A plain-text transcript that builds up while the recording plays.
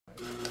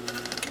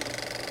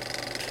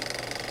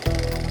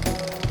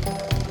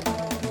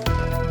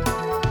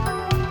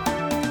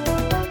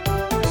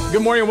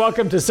Good morning and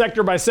welcome to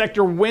Sector by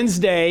Sector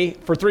Wednesday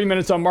for 3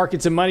 minutes on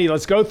markets and money.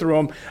 Let's go through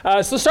them.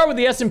 So let's start with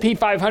the S&P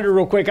 500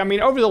 real quick. I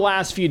mean, over the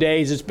last few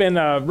days, it's been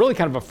really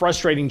kind of a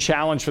frustrating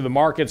challenge for the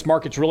markets.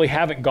 Markets really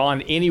haven't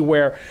gone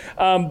anywhere.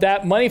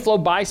 That money flow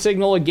buy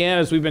signal, again,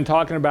 as we've been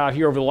talking about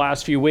here over the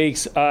last few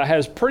weeks,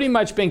 has pretty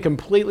much been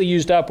completely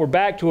used up. We're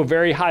back to a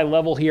very high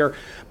level here.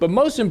 But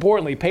most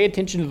importantly, pay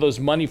attention to those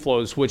money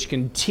flows, which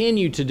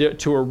continue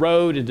to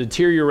erode and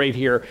deteriorate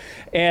here.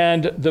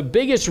 And the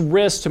biggest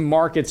risk to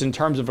markets in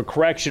terms of a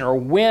correction or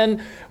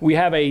when we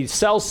have a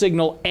sell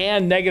signal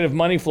and negative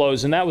money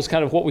flows, and that was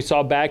kind of what we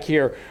saw back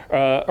here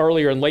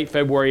earlier in late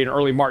February and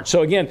early March.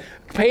 So again,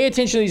 pay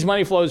attention to these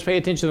money flows, pay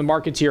attention to the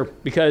markets here,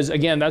 because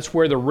again, that's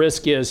where the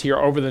risk is here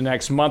over the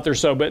next month or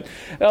so. But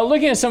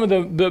looking at some of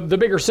the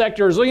bigger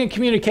sectors, looking at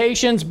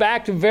communications,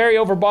 back to very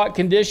overbought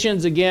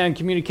conditions. Again,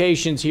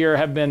 communications here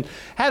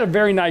had a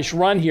very nice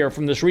run here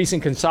from this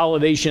recent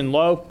consolidation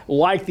low,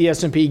 like the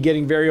S&P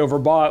getting very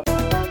overbought.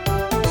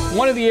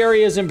 One of the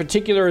areas in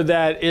particular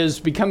that is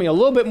becoming a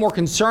little bit more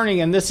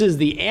concerning, and this is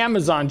the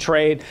Amazon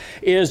trade,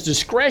 is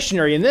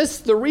discretionary. And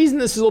the reason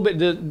this is a little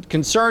bit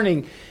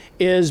concerning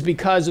is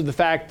because of the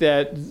fact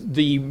that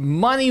the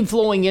money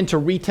flowing into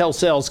retail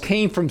sales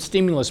came from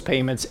stimulus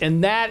payments,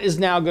 and that is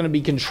now going to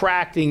be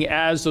contracting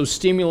as those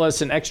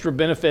stimulus and extra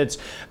benefits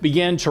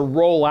begin to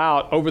roll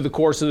out over the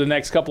course of the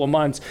next couple of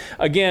months.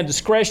 Again,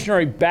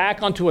 discretionary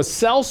back onto a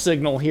sell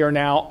signal here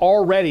now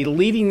already,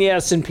 leading the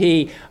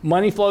S&P.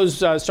 Money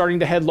flows starting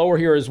to head lower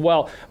here as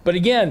well. But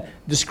again,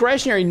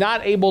 discretionary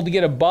not able to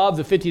get above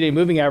the 50-day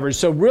moving average.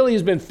 So really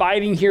has been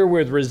fighting here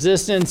with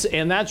resistance,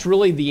 and that's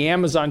really the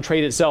Amazon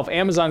trade itself.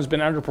 Amazon has been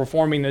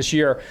underperforming this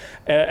year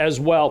as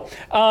well.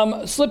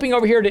 Slipping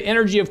over here to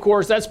energy, of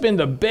course, that's been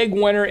the big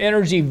winner.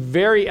 Energy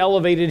very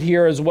elevated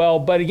here as well.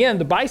 But again,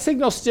 the buy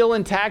signal still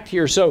intact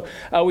here. So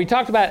we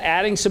talked about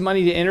adding some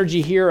money to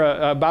energy here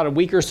about a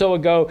week or so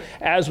ago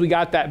as we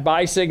got that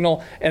buy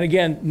signal. And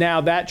again,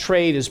 now that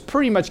trade is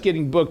pretty much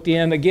getting booked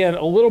in. Again,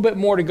 a little bit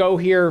more to go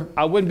here.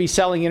 I wouldn't be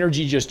selling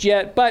energy just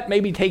yet, but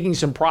maybe taking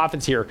some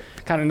profits here.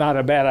 Kind of not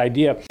a bad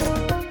idea.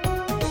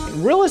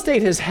 Real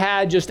estate has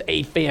had just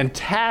a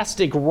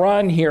fantastic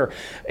run here.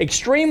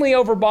 Extremely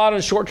overbought on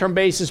a short-term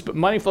basis, but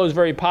money flow is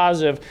very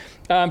positive.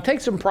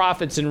 Take some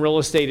profits in real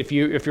estate if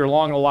you're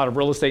long a lot of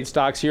real estate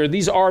stocks here.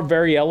 These are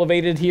very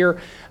elevated here,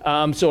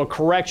 so a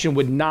correction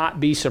would not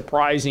be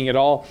surprising at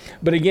all.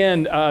 But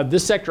again,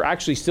 this sector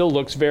actually still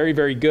looks very,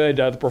 very good.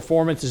 The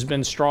performance has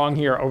been strong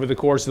here over the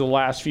course of the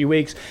last few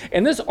weeks.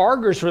 And this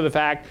augurs for the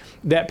fact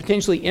that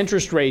potentially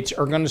interest rates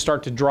are going to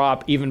start to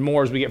drop even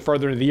more as we get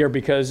further into the year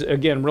because,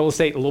 again, real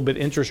estate a little bit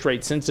interest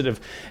rate sensitive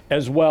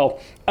as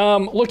well.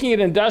 Looking at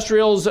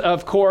industrials,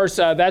 of course,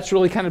 that's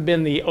really kind of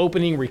been the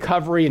opening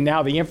recovery, and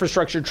now the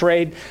infrastructure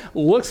trade.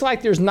 Looks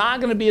like there's not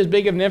going to be as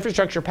big of an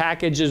infrastructure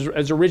package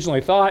as originally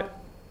thought.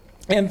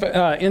 And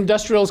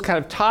industrials kind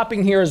of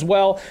topping here as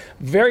well,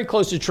 very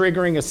close to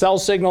triggering a sell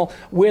signal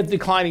with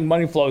declining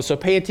money flow. So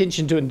pay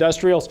attention to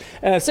industrials.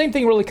 Same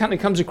thing really kind of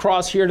comes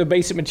across here to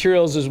basic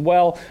materials as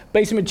well.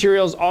 Basic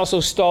materials also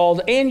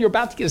stalled, and you're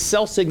about to get a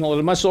sell signal at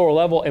a much lower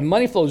level, and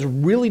money flow is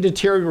really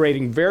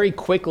deteriorating very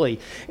quickly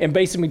in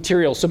basic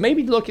materials. So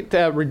maybe look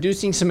at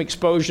reducing some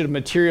exposure to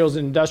materials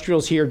and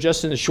industrials here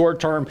just in the short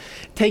term.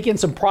 Take in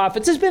some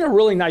profits. It's been a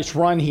really nice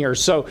run here.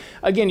 So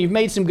again, you've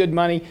made some good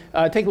money.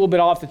 Take a little bit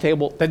off the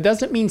table. That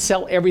doesn't mean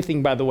sell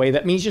everything, by the way.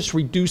 That means just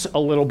reduce a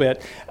little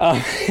bit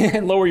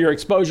and lower your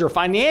exposure.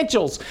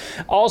 Financials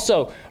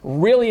also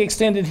really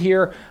extended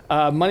here.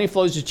 Money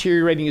flows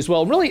deteriorating as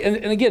well. Really,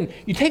 and again,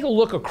 you take a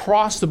look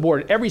across the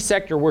board, every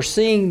sector, we're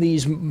seeing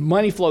these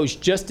money flows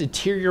just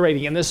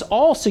deteriorating. And this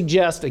all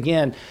suggests,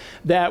 again,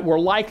 that we're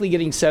likely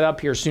getting set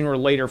up here sooner or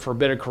later for a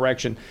bit of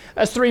correction.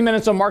 That's 3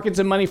 minutes on markets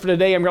and money for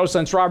today. I'm your host,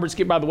 Lance Roberts.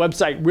 Get by the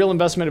website,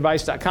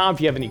 realinvestmentadvice.com.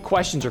 If you have any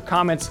questions or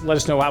comments, let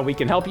us know how we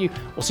can help you.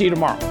 We'll see you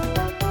tomorrow.